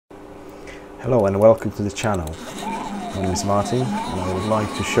Hello and welcome to the channel. My name is Martin and I would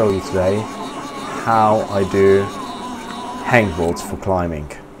like to show you today how I do hangboards for climbing.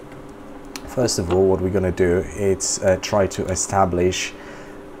 First of all, what we're going to do is try to establish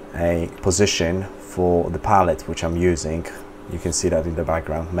a position for the pallet which I'm using. You can see that in the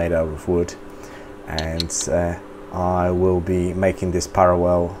background, made out of wood, and I will be making this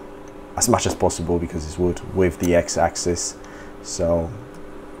parallel as much as possible, because it's wood, with the x-axis, so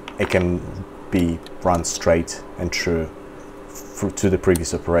it can be run straight and true to the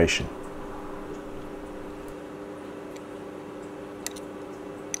previous operation.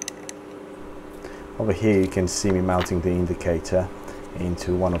 Over here you can see me mounting the indicator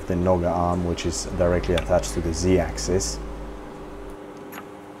into one of the Noga arm, which is directly attached to the z-axis.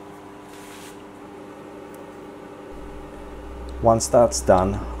 Once that's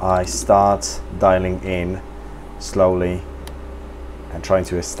done, I start dialing in slowly and trying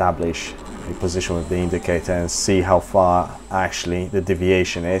to establish a position with the indicator and see how far actually the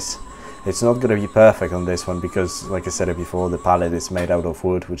deviation is. It's not going to be perfect on this one because, like I said before, the pallet is made out of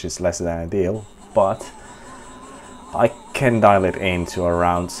wood, which is less than ideal, but I can dial it in to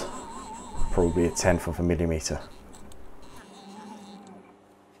around probably 1/10 of a millimeter.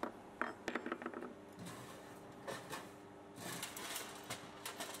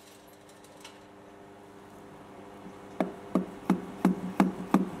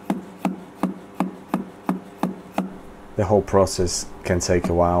 The whole process can take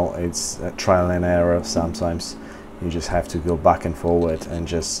a while. It's a trial and error. Sometimes you just have to go back and forward and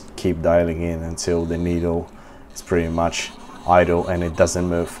just keep dialing in until the needle is pretty much idle and it doesn't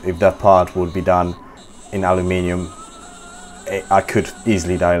move. If that part would be done in aluminium, I could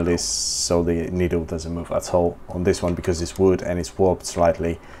easily dial this so the needle doesn't move at all. On this one, because it's wood and it's warped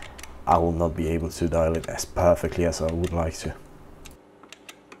slightly, I will not be able to dial it as perfectly as I would like to.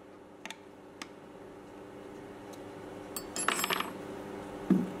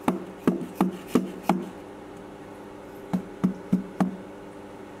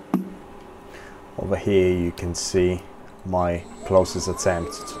 Over here you can see my closest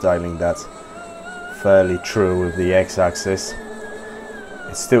attempt to dialing that fairly true with the x-axis.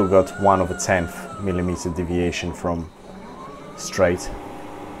 It's still got 1/10 millimeter deviation from straight.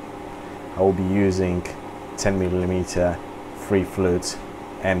 I will be using 10 millimeter free flute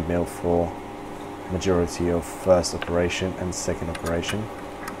end mill for majority of first operation and second operation.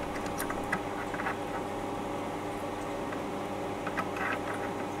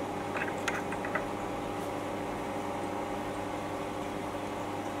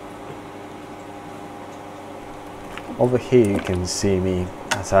 Over here you can see me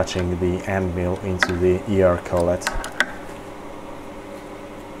attaching the end mill into the ER collet.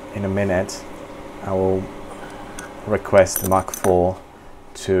 In a minute I will request the Mach 4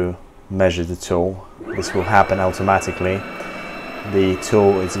 to measure the tool. This will happen automatically. The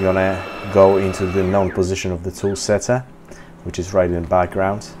tool is gonna go into the known position of the tool setter, which is right in the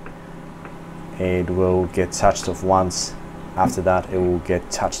background. It will get touched off once. After that it will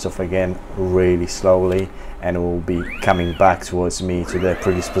get touched off again really slowly, and it will be coming back towards me to the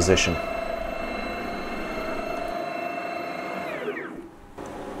previous position.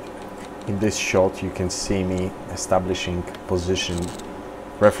 In this shot you can see me establishing position,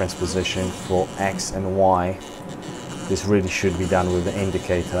 reference position for X and Y. This really should be done with the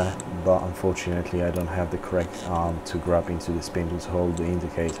indicator, but unfortunately I don't have the correct arm to grab into the spindle to hold the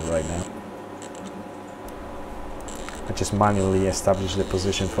indicator right now. I just manually establish the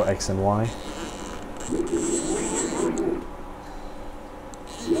position for X and Y.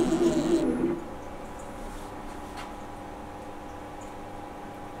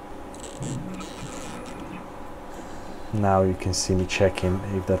 Now you can see me checking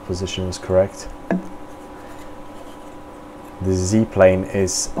if that position was correct. The Z plane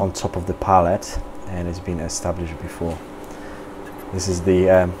is on top of the pallet and it's been established before. This is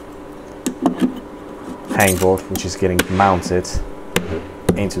the hangboard, which is getting mounted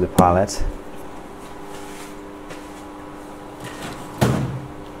into the pallet.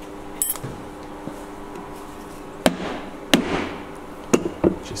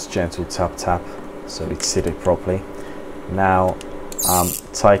 Just gentle tap tap so it's seated properly. Now I'm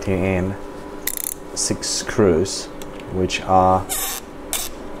tightening in 6 screws, which are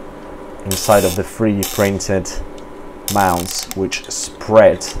inside of the 3D printed mounts, which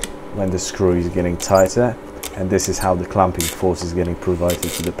spread when the screw is getting tighter, and this is how the clamping force is getting provided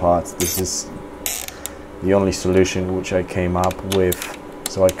to the part. This is the only solution which I came up with,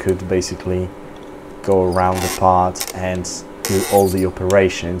 so I could basically go around the part and do all the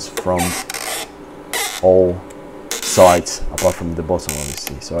operations from all sides apart from the bottom,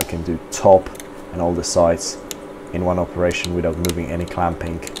 obviously, so I can do top and all the sides in one operation without moving any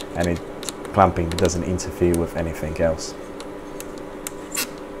clamping, and clamping doesn't interfere with anything else.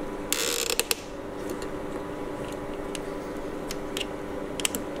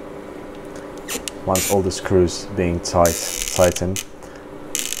 Once all the screws being tightened,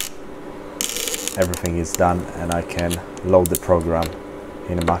 everything is done, and I can load the program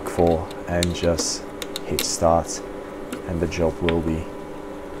in a Mac 4 and just hit start, and the job will be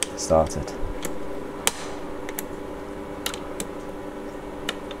started.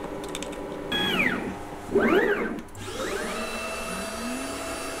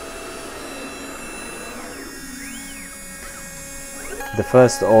 The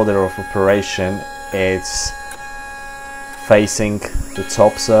first order of operation is facing the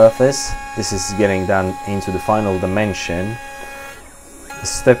top surface. This is getting done into the final dimension. The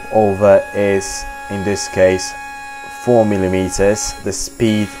step over is, in this case, 4 millimeters. The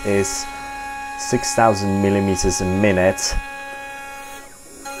speed is 6,000 millimeters a minute.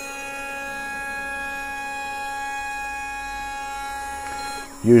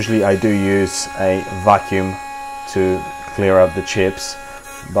 Usually I do use a vacuum to clear up the chips,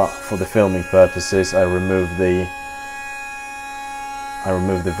 but for the filming purposes I remove the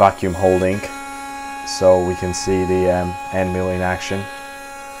vacuum holding so we can see the end mill in action.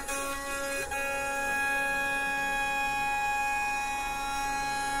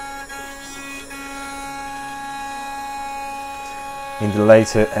 In the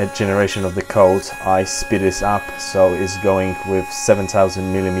later generation of the code, I speed this up, so it's going with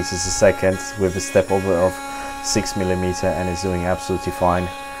 7,000 millimeters a second with a step over of 6 millimeter, and it's doing absolutely fine.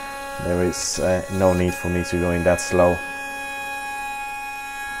 There is no need for me to go in that slow.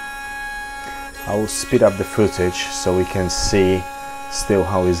 I will speed up the footage so we can see still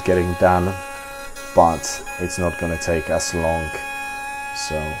how it's getting done, but it's not going to take as long,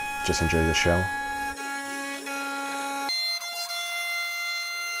 so just enjoy the show.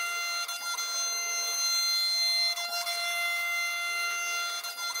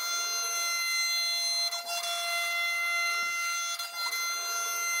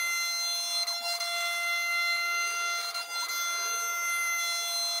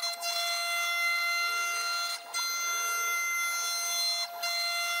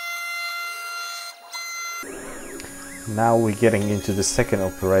 Now we're getting into the second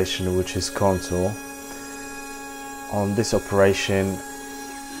operation, which is contour. On this operation,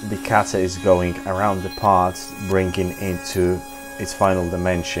 the cutter is going around the part, bringing into its final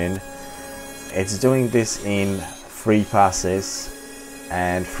dimension. It's doing this in 3 passes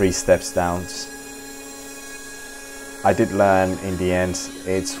and 3 steps downs. I did learn in the end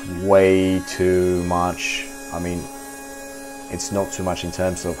it's way too much. I mean, it's not too much in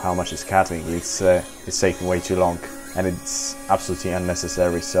terms of how much it's cutting. It's taking way too long, and it's absolutely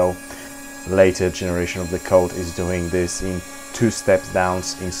unnecessary. So later generation of the code is doing this in 2 steps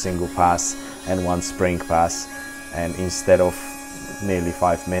downs in single pass and 1 spring pass, and instead of nearly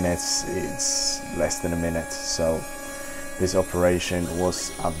 5 minutes, it's less than a minute. So this operation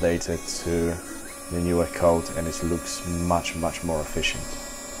was updated to the newer code, and it looks much more efficient.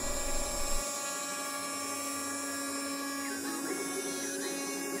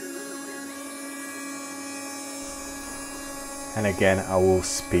 And again, I will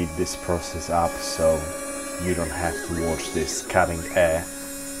speed this process up so you don't have to watch this cutting air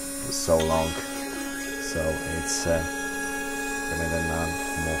for so long. So it's gonna be done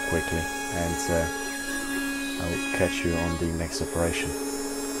more quickly, and I will catch you on the next operation.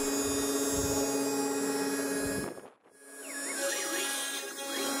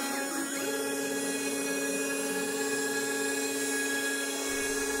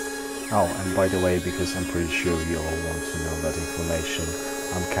 Oh, and by the way, because I'm pretty sure you all want to know that information,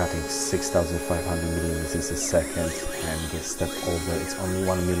 I'm cutting 6,500 millimeters a second, and the step over it's only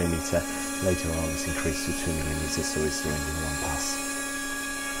 1 millimeter. Later on it's increased to 2 millimeters, so it's doing in 1 pass.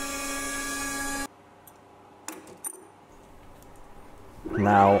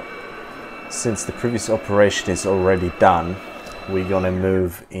 Now, since the previous operation is already done, we're gonna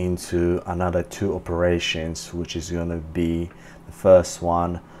move into another 2 operations, which is gonna be the first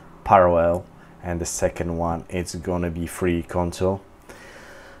one parallel, and the second one it's gonna be free contour.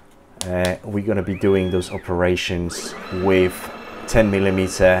 We're gonna be doing those operations with 10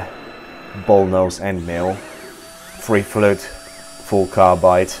 millimeter ball nose end mill, 3 fluid, full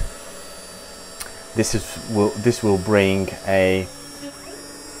carbide. This will bring a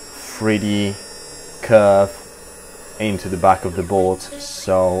 3D curve into the back of the board,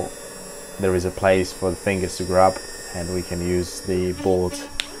 so there is a place for the fingers to grab, and we can use the board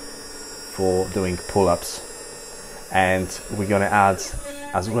for doing pull-ups. and we're gonna add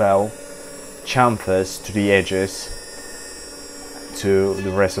as well chamfers to the edges to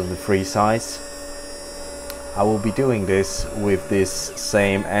the rest of the three sides. I will be doing this with this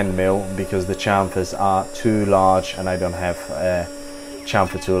same end mill because the chamfers are too large and I don't have a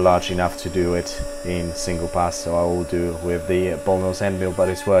chamfer tool large enough to do it in single pass, so I will do with the ball nose end mill, but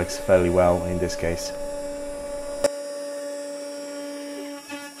it works fairly well in this case.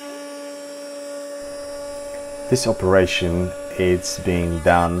 This operation is being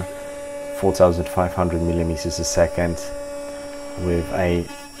done 4,500 millimeters a second with a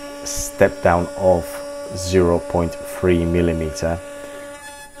step down of 0.3 millimeter.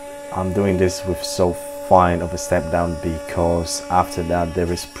 I'm doing this with so fine of a step down because after that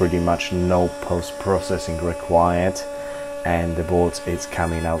there is pretty much no post-processing required and the board is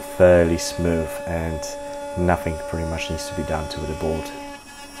coming out fairly smooth and nothing pretty much needs to be done to the board.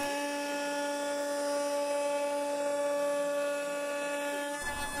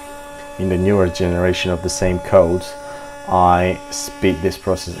 In the newer generation of the same code, I speed this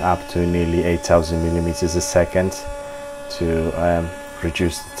process up to nearly 8,000 millimeters a second to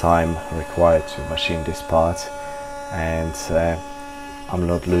reduce the time required to machine this part, and I'm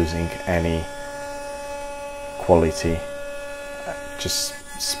not losing any quality, just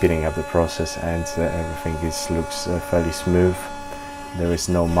speeding up the process, and everything looks fairly smooth. There is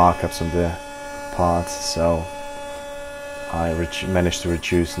no markups on the part, so I managed to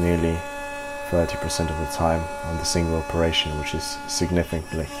reduce nearly 30% of the time on the single operation, which is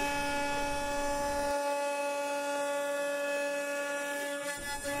significantly.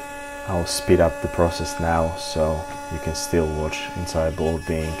 I'll speed up the process now so you can still watch entire board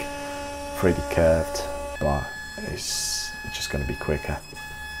being pretty curved, but it's just going to be quicker.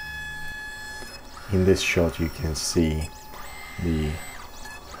 In this shot you can see the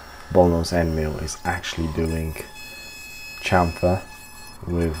ball nose end mill is actually doing chamfer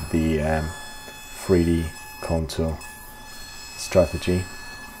with the 3D contour strategy,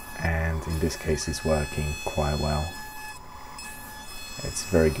 and in this case it's working quite well. It's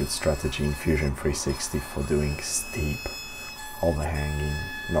very good strategy in Fusion 360 for doing steep overhanging,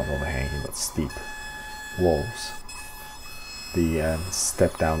 not overhanging, but steep walls. The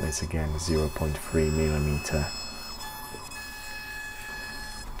step down is again 0.3 millimeter.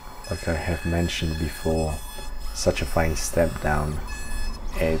 Like I have mentioned before, such a fine step down,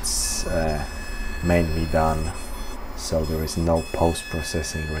 it's mainly done so there is no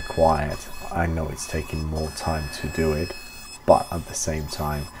post-processing required. I know it's taking more time to do it, but at the same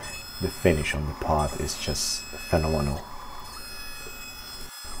time the finish on the part is just phenomenal.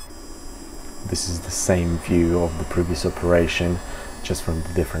 This is the same view of the previous operation, just from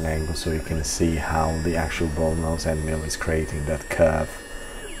the different angle, so you can see how the actual ball nose end mill is creating that curve,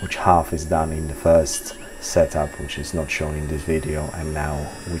 which half is done in the first setup, which is not shown in this video, and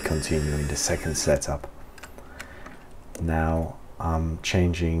now we continue in the second setup. Now I'm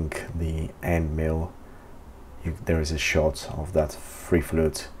changing the end mill. There is a shot of that 3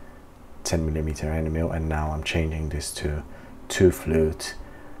 flute 10mm end mill, and now I'm changing this to 2 flute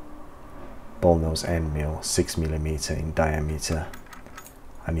ball nose end mill 6mm in diameter.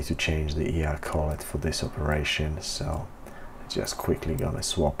 I need to change the ER collet for this operation, so just quickly gonna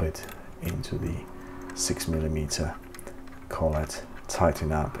swap it into the 6mm collet,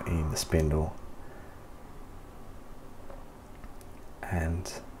 tighten up in the spindle,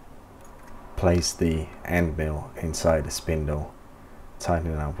 and place the end mill inside the spindle,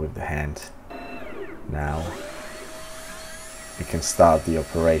 tighten up with the hand. Now we can start the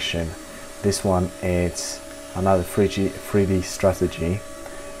operation. This one is another 3D strategy,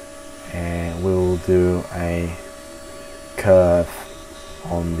 and we'll do a curve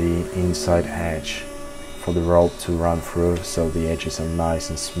on the inside edge for the rope to run through, so the edges are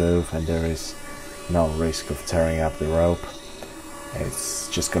nice and smooth and there is no risk of tearing up the rope. It's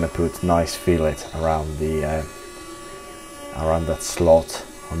just gonna put nice fillet around the around that slot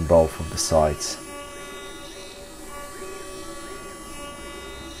on both of the sides.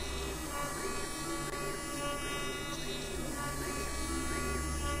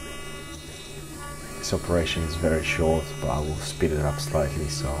 This operation is very short, but I will speed it up slightly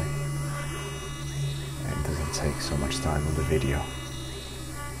so it doesn't take so much time on the video.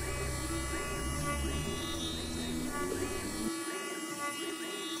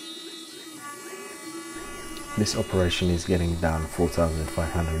 This operation is getting done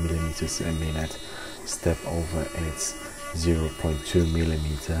 4,500 millimeters a minute. Step over its 0.2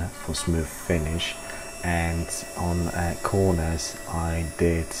 millimeter for smooth finish, and on corners I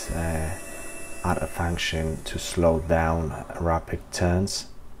did add a function to slow down rapid turns.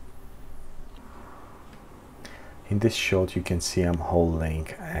 In this shot you can see I'm holding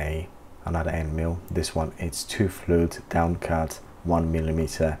another end mill. This one, it's 2 flute down cut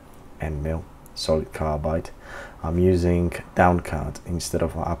 1mm end mill, solid carbide. I'm using down cut instead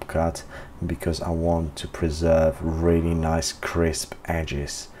of up cut because I want to preserve really nice crisp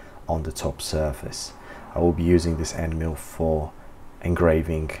edges on the top surface. I will be using this end mill for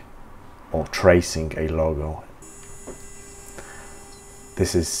engraving or tracing a logo.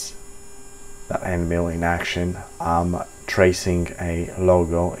 This is that end mill in action. I'm tracing a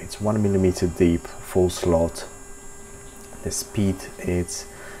logo. It's 1mm deep, full slot. The speed is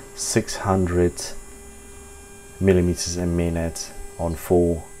 600 millimeters a minute on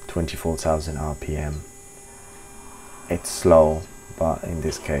full 24,000 RPM. It's slow, but in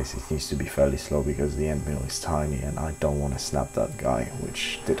this case it needs to be fairly slow because the end mill is tiny and I don't want to snap that guy,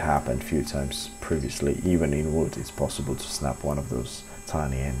 which did happen a few times previously. Even in wood it's possible to snap one of those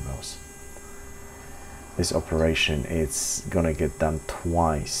tiny end mills. This operation, it's gonna get done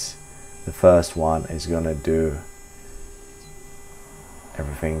twice. The first one is gonna do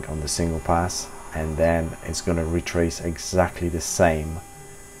everything on the single pass, and then it's gonna retrace exactly the same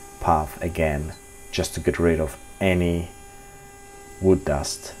path again, just to get rid of any wood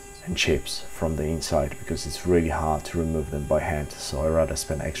dust and chips from the inside, because it's really hard to remove them by hand. So I rather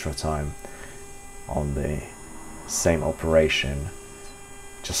spend extra time on the same operation,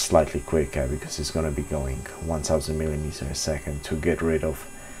 just slightly quicker, because it's going to be going 1000 millimeters a second to get rid of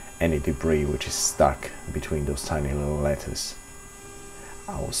any debris which is stuck between those tiny little letters.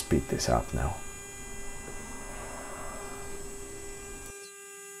 I will speed this up now.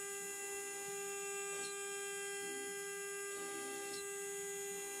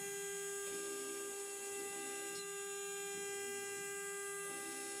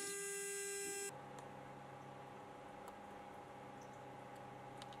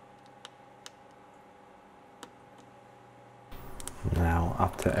 Now,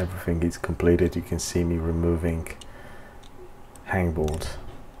 after everything is completed, you can see me removing hangboard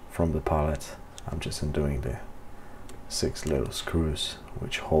from the pallet. I'm just undoing the 6 little screws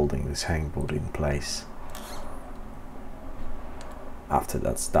which holding this hangboard in place. After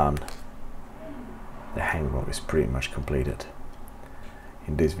that's done, the hangboard is pretty much completed.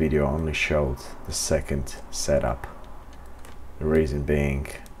 In this video I only showed the second setup. The reason being,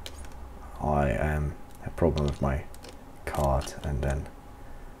 I had a problem with my card and then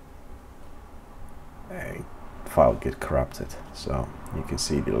a file get corrupted. So you can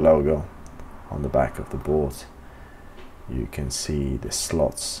see the logo on the back of the board, you can see the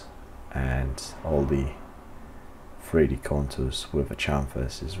slots and all the 3D contours with the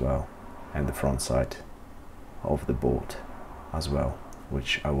chamfers as well, and the front side of the board as well,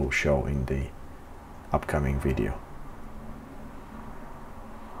 which I will show in the upcoming video.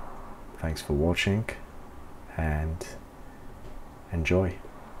 Thanks for watching and enjoy.